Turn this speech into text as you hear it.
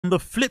On the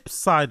flip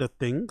side of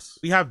things,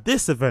 we have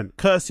this event,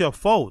 courtesy of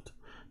Fold.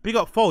 Big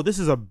up Fold. This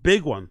is a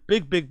big one.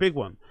 Big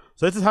one.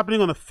 So this is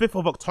happening on the 5th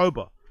of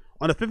October.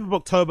 On the 5th of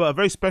October, a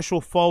very special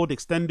Fold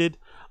extended.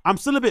 I'm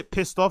still a bit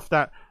pissed off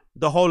that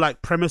the whole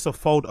like premise of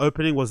Fold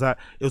opening was that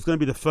it was going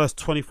to be the first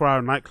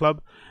 24-hour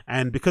nightclub.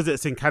 And because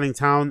it's in Canning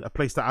Town, a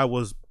place that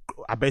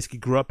I basically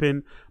grew up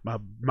in,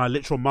 my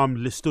literal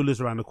mum still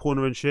lives around the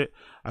corner and shit.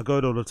 I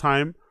go there all the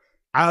time.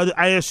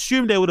 I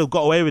assume they would have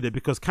got away with it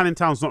because Canning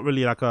Town's not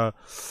really like a,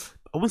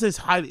 I wouldn't say it's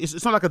high,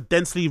 it's not like a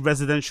densely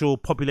residential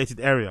populated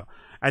area.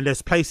 And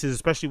there's places,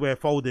 especially where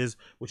Fold is,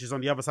 which is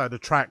on the other side of the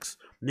tracks,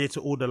 near to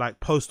all the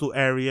like postal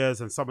areas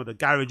and some of the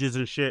garages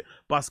and shit,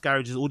 bus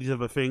garages, all these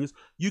other things.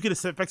 You can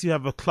effectively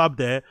have a club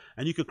there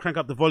and you could crank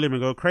up the volume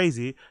and go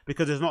crazy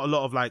because there's not a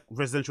lot of like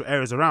residential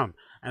areas around.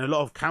 And a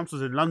lot of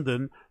councils in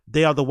London,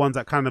 they are the ones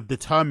that kind of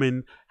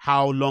determine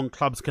how long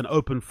clubs can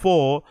open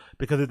for,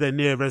 because if they're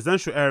near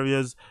residential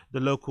areas, the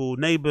local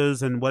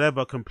neighbors and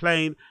whatever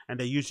complain, and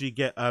they usually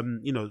get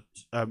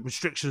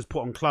restrictions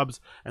put on clubs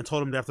and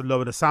told them they have to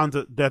lower the sound,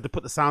 they have to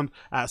put the sound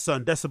at a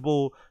certain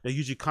decibel. They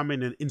usually come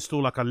in and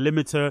install like a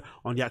limiter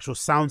on the actual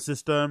sound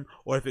system,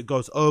 or if it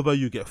goes over,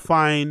 you get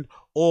fined,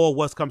 or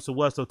worst comes to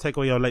worst, they'll take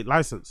away your late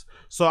license.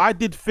 So I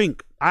did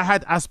think, I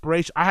had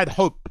aspiration, I had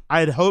hope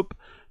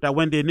that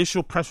when the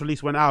initial press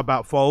release went out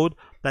about Fold,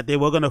 that they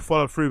were going to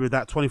follow through with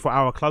that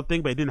 24-hour club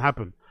thing, but it didn't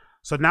happen.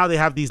 So now they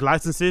have these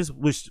licenses,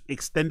 which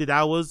extended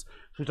hours,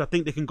 which I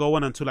think they can go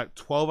on until like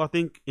 12, I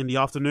think, in the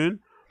afternoon,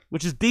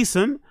 which is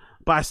decent,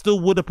 but I still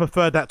would have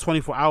preferred that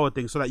 24-hour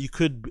thing so that you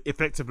could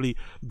effectively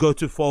go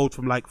to Fold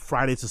from like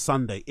Friday to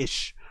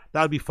Sunday-ish.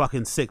 That would be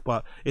fucking sick,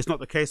 but it's not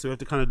the case, so we have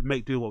to kind of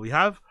make do what we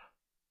have.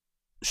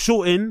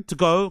 Short in to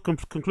go,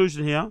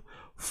 conclusion here.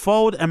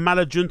 Fold and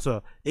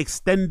Junta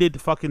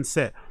extended fucking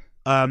set.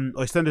 Or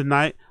extended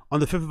night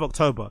on the 5th of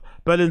October.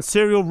 Berlin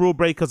serial rule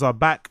breakers are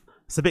back.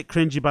 It's a bit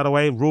cringy, by the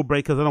way. Rule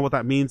breakers, I don't know what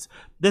that means.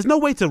 There's no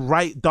way to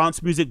write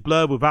dance music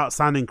blurb without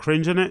sounding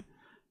cringe in it.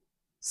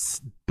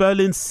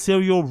 Berlin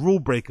serial rule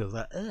breakers.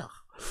 Like, ugh.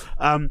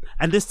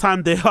 And this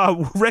time they are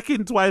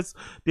wrecking twice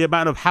the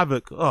amount of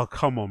havoc. Oh,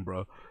 come on,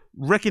 bro.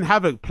 Wrecking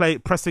havoc,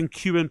 pressing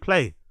Q and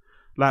play.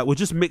 Like, we're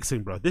just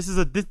mixing, bro. This is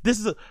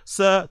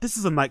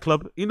a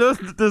nightclub. You know,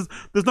 there's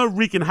no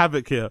wreaking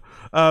havoc here.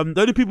 The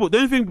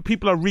only thing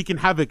people are wreaking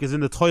havoc is in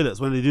the toilets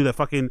when they do their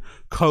fucking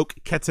coke,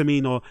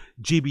 ketamine, or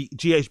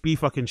GHB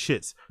fucking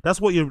shits. That's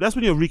when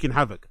you're wreaking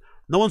havoc.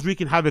 No one's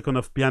wreaking havoc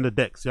behind the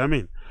decks. You know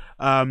what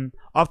I mean?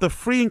 After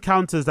 3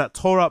 encounters that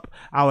tore up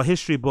our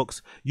history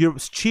books,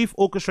 Europe's chief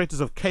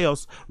orchestrators of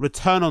chaos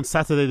return on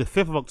Saturday, the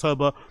 5th of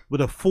October,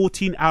 with a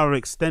 14-hour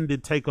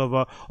extended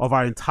takeover of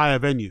our entire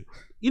venue.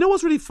 You know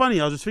what's really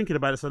funny? I was just thinking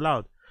about this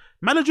aloud.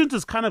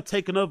 Junta's kind of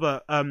taken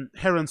over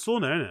Heron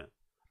Sauna, isn't it?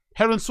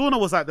 Heron Sauna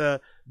was like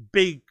the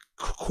big,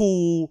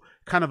 cool,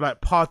 kind of like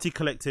party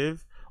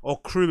collective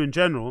or crew in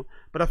general.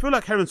 But I feel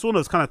like Heron Sauna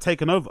has kind of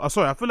taken over. I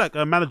feel like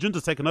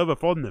Junta's taken over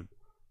from them.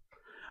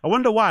 I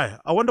wonder why.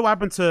 I wonder what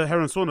happened to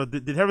Heron Sauna.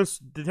 Did Heron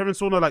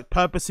Sauna like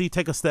purposely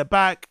take a step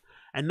back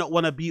and not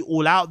want to be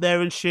all out there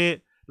and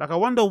shit? Like, I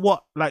wonder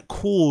what like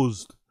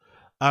caused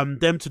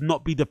them to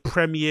not be the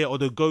premier or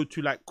the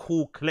go-to like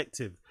cool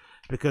collective,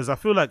 because I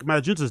feel like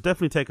Junta's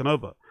definitely taken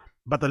over.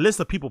 But the list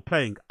of people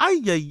playing,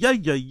 you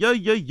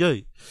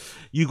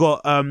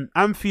got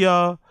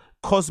Amphia,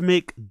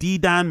 Cosmic,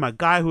 D-Dan, my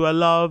guy who I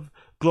love,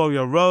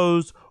 Gloria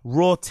Rose,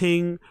 Raw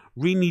Ting,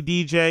 Rini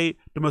DJ,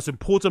 the most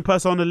important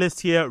person on the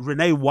list here,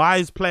 Renee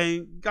Wise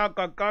playing.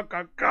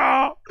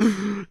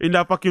 In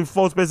that fucking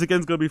Fold space again,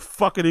 it's gonna be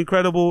fucking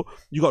incredible.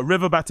 You got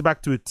River back to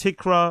back to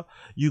Tikra,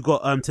 you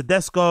got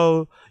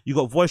Tedesco, you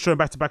got Voice Showing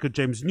back to back with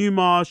James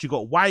Newmarsh, you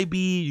got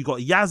YB, you got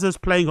Yazza's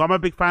playing, who I'm a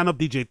big fan of,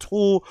 DJ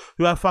Tool,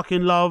 who I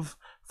fucking love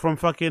from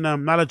fucking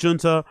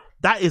Junta.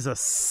 That is a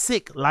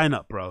sick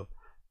lineup, bro.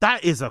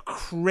 That is a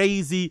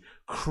crazy,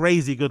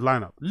 crazy good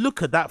lineup.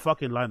 Look at that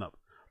fucking lineup.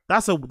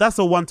 That's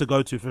a one to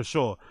go to for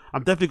sure.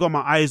 I've definitely got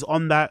my eyes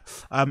on that.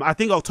 I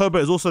think October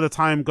is also the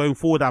time going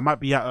forward. I might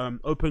be at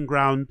Open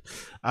Ground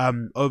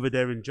over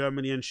there in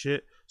Germany and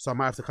shit. So I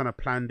might have to kind of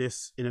plan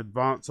this in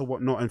advance or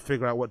whatnot and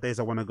figure out what days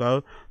I want to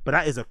go. But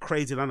that is a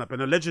crazy lineup.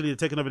 And allegedly they're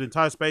taking over the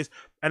entire space.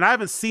 And I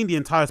haven't seen the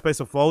entire space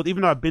of Fold,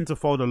 even though I've been to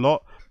Fold a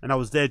lot. And I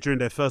was there during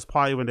their first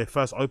party when they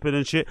first opened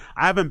and shit.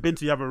 I haven't been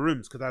to the other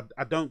rooms because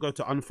I don't go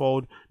to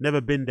Unfold. Never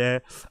been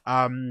there.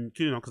 You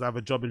know, because I have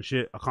a job and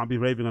shit. I can't be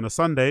raving on a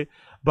Sunday.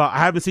 But I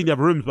haven't seen the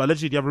other rooms. But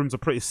allegedly the other rooms are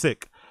pretty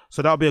sick.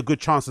 So that'll be a good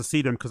chance to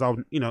see them because I'll,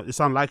 you know, it's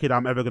unlikely that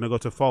I'm ever going to go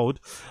to Fold.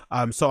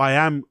 So I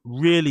am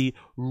really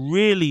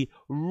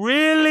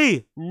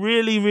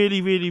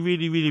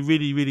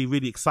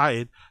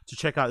excited to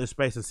check out this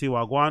space and see what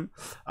I want.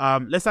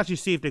 Let's actually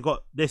see if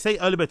they say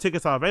early bird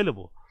tickets are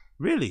available.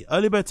 Really?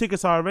 Early bird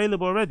tickets are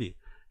available already?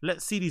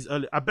 Let's see these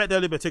I bet the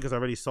early bird tickets are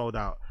already sold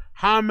out.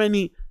 How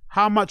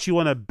much you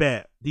want to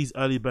bet these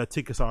early bird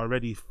tickets are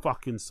already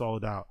fucking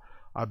sold out?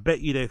 I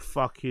bet you they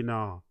fucking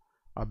are.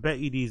 I bet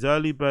you these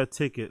early bird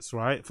tickets,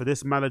 right, for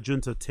this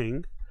Junta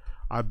thing,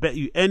 I bet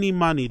you any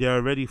money they're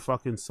already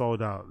fucking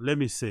sold out. Let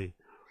me see.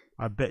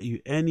 I bet you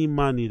any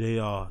money they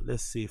are.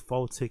 Let's see.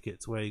 Fold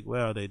tickets. Where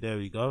are they? There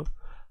we go.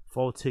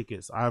 Fold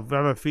tickets. I have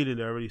a feeling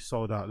they're already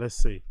sold out. Let's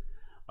see.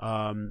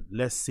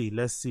 Let's see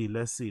what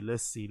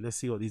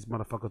these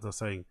motherfuckers are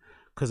saying.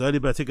 Because early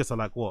bird tickets are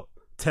like what?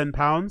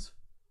 £10?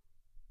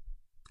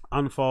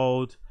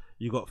 Unfold.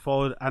 You got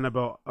Fold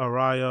Annabelle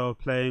Arroyo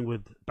playing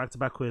with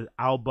back-to-back with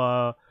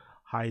Alba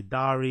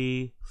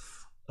Haidari.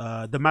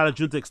 The Mala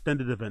Junta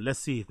extended event. Let's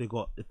see if they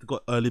got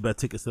early bird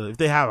tickets. If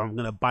they have, I'm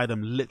gonna buy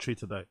them literally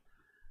today.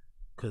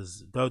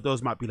 Because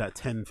those might be like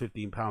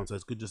 £10-15, so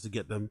it's good just to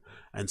get them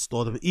and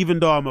store them. Even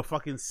though I'm a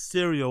fucking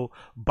serial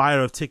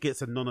buyer of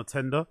tickets and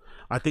non-attender,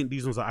 I think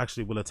these ones are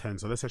actually will attend.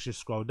 So let's actually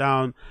scroll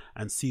down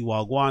and see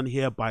Wagwan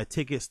here. Buy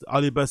tickets.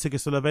 Early bird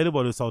tickets still available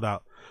or they're sold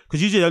out?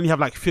 Because usually they only have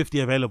like 50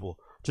 available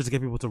just to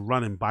get people to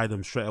run and buy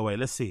them straight away.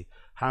 Let's see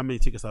how many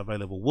tickets are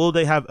available. Will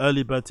they have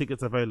early bird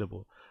tickets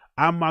available?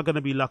 Am I going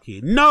to be lucky?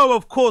 No,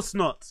 of course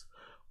not.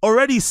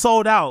 Already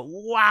sold out.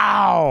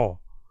 Wow.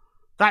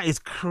 That is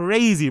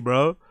crazy,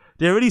 bro.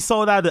 They already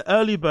sold out the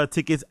early bird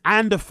tickets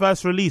and the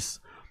first release.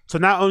 So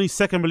now only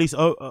second release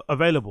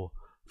available.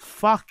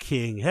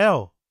 Fucking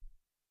hell.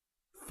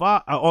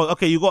 Oh,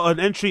 okay, you got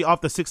an entry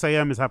after 6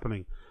 a.m. is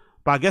happening.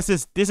 But I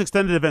guess this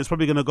extended event is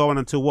probably going to go on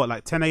until what,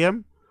 like 10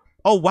 a.m.?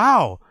 Oh,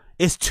 wow.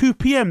 It's 2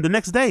 p.m. the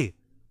next day.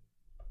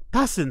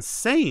 That's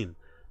insane.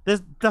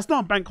 That's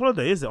not a bank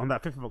holiday, is it, on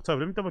that 5th of October?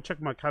 Let me double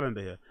check my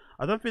calendar here.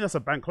 I don't think that's a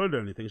bank holiday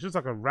or anything. It's just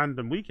like a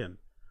random weekend.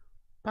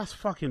 That's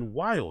fucking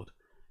wild.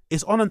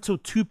 It's on until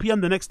 2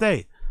 p.m. the next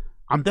day.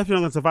 I'm definitely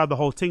not going to survive the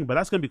whole thing, but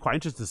that's going to be quite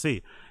interesting to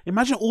see.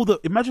 Imagine all the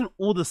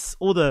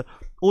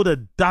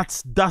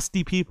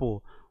dusty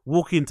people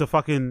walking to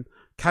fucking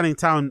Canning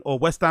Town or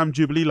West Ham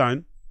Jubilee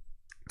line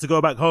to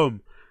go back home,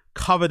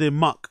 covered in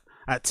muck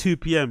at 2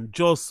 p.m.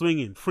 Jaws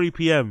swinging, 3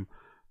 p.m.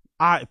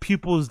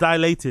 Pupils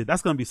dilated.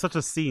 That's going to be such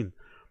a scene.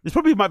 This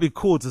probably might be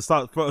cool to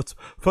start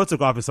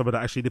photographing some of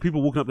that, actually. The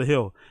people walking up the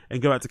hill and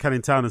go out to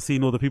Canning Town and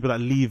seeing all the people that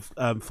leave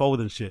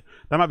Fold and shit.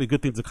 That might be a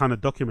good thing to kind of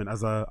document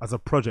as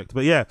a project.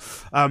 But yeah,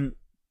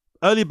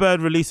 early bird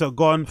release are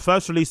gone.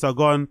 First release are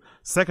gone.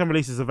 Second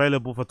release is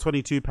available for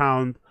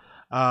 £22,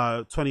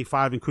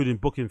 25 including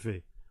booking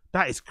fee.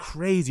 That is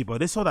crazy, bro.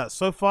 They saw that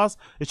so fast.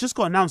 It's just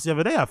got announced the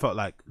other day, I felt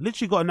like.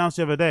 Literally got announced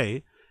the other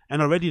day and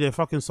already they're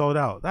fucking sold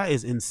out. That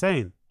is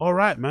insane. All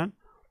right, man.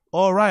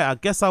 All right, I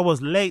guess I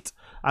was late.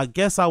 I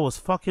guess I was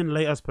fucking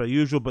late as per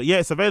usual. But yeah,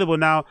 it's available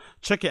now.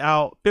 Check it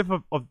out.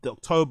 5th of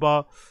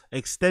October.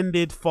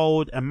 Extended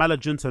Fold and Mala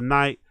Junta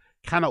night.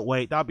 Cannot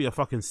wait. That'll be a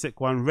fucking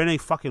sick one. Renee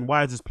fucking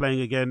Wires is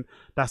playing again.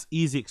 That's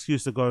easy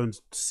excuse to go and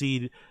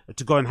see,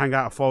 to go and hang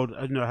out at Fold.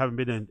 You know, I haven't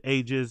been in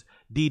ages.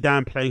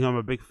 D-Dan playing, who I'm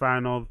a big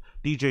fan of.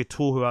 DJ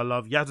Tool, who I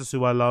love. Yazis,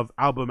 who I love.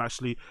 Album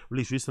actually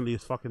released recently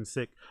is fucking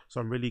sick.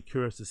 So I'm really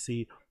curious to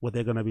see what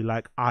they're going to be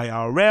like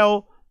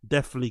IRL.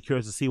 Definitely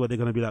curious to see what they're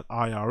going to be like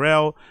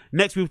IRL.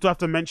 Next, we have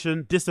to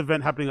mention this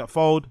event happening at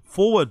Fold.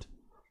 Forward.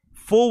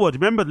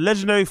 Remember the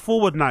legendary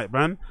Forward night,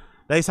 man?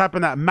 They used to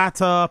happen at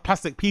Matter,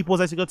 Plastic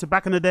Peoples. I used to go to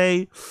back in the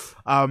day.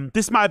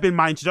 This might have been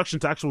my introduction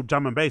to actual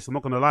drum and bass. I'm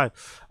not going to lie.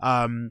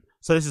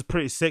 So this is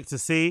pretty sick to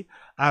see.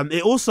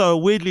 It also,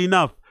 weirdly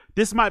enough,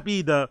 this might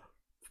be the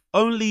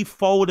only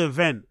Fold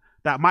event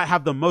that might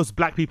have the most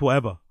black people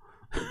ever.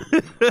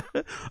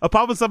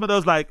 Apart from some of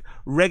those like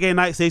reggae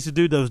nights they used to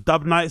do, those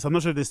dub nights, I'm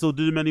not sure if they still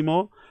do them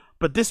anymore,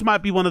 but this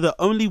might be one of the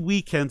only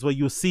weekends where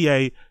you'll see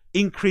a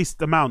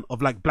increased amount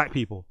of like black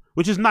people,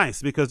 which is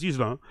nice because, you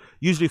know,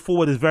 usually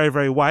Forward is very,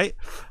 very white,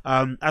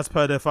 as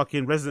per their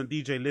fucking resident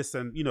DJ list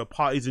and, you know,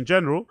 parties in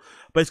general.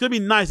 But it's going to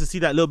be nice to see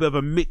that little bit of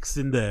a mix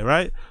in there,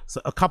 right? So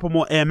a couple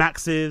more Air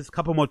Maxes, a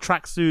couple more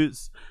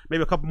tracksuits,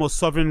 maybe a couple more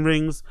Sovereign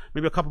rings,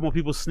 maybe a couple more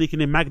people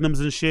sneaking in Magnums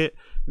and shit,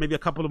 maybe a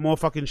couple of more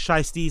fucking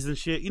Shiesties and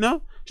shit, you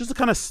know? Just to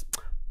kind of,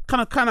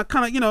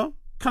 you know,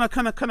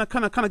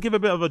 kind of give a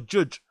bit of a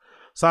judge.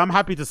 So I'm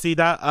happy to see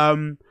that.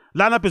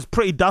 Lineup is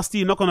pretty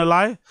dusty, not going to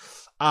lie.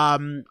 I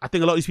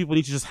think a lot of these people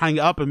need to just hang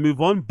it up and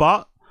move on.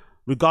 But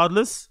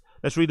regardless,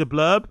 let's read the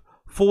blurb.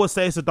 Forward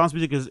status of dance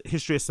music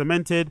history is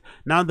cemented.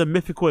 Now the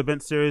mythical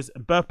event series,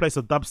 birthplace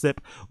of dubstep,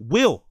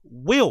 will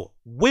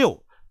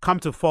come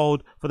to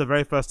Fold for the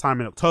very first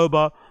time in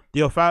October.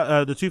 The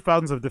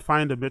 2000s have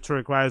defined the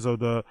meteoric rise of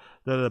the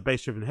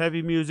bass-driven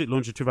heavy music.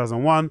 Launched in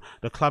 2001,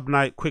 the club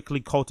night quickly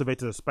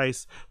cultivated a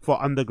space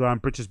for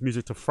underground British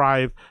music to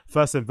thrive.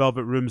 First in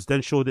Velvet Rooms,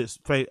 then showed its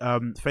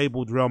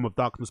fabled realm of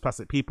darkness,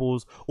 Plastic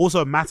Peoples.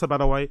 Also Matter, by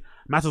the way.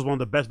 Matter's one of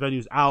the best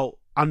venues out.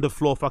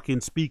 Underfloor fucking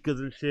speakers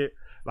and shit.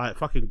 Like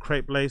fucking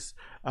crepe lace,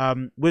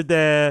 with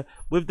their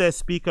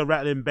speaker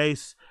rattling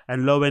bass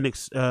and low end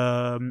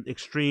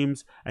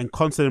extremes and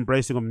constant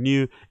embracing of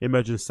new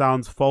emerging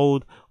sounds.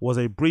 Fold was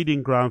a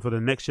breeding ground for the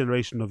next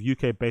generation of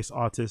UK based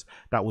artists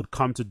that would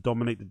come to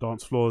dominate the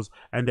dance floors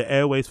and the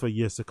airways for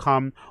years to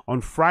come. On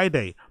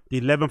Friday,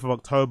 the 11th of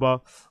October,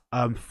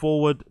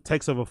 Forward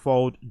takes over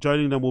Fold.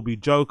 Joining them will be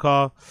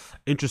Joker,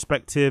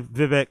 Introspective,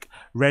 Vivek,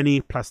 Rennie,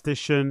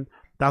 Plastician,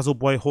 Dazzle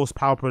Boy,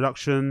 Horsepower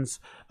Productions,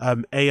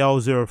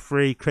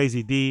 AL03,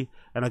 Crazy D,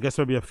 and I guess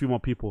maybe a few more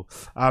people.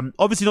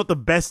 Obviously not the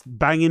best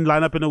banging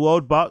lineup in the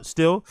world, but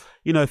still,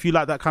 you know, if you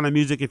like that kind of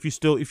music, if you're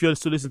still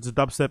listening to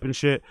dubstep and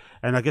shit,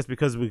 and I guess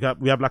because we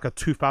have like a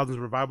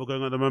 2000s revival going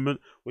on at the moment,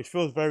 which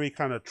feels very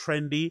kind of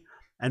trendy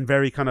and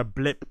very kind of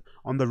blip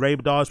on the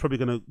radar. It's probably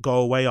going to go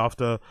away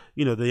after,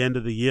 you know, the end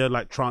of the year.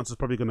 Like trance is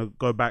probably going to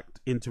go back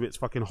into its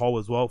fucking hole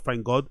as well,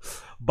 thank God.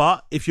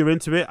 But if you're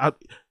into it,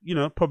 you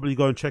know, probably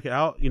go and check it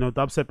out. You know,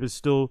 dubstep is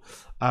still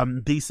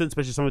decent,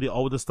 especially some of the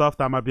older stuff.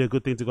 That might be a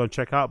good thing to go and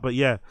check out. But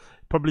yeah,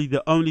 probably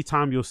the only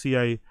time you'll see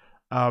a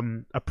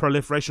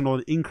proliferation or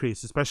an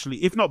increase, especially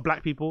if not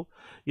black people,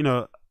 you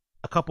know,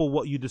 a couple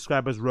what you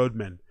describe as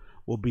roadmen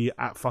will be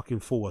at fucking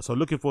forward. So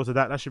looking forward to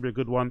that. That should be a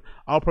good one.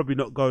 I'll probably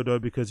not go though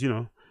because, you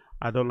know,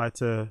 I don't like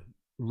to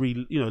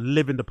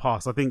live in the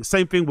past. I think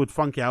same thing with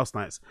Funky House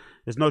Nights.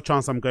 There's no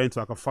chance I'm going to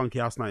like a Funky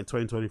House Night in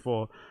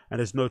 2024, and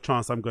there's no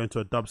chance I'm going to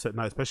a dubstep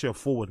night, especially a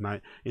forward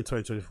night in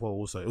 2024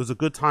 also. It was a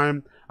good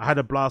time. I had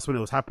a blast when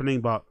it was happening,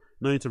 but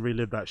no need to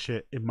relive that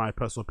shit in my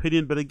personal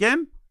opinion. But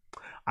again,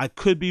 I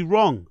could be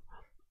wrong.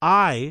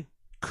 I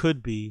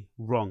could be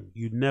wrong.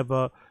 You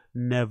never,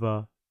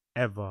 ever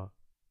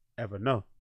know.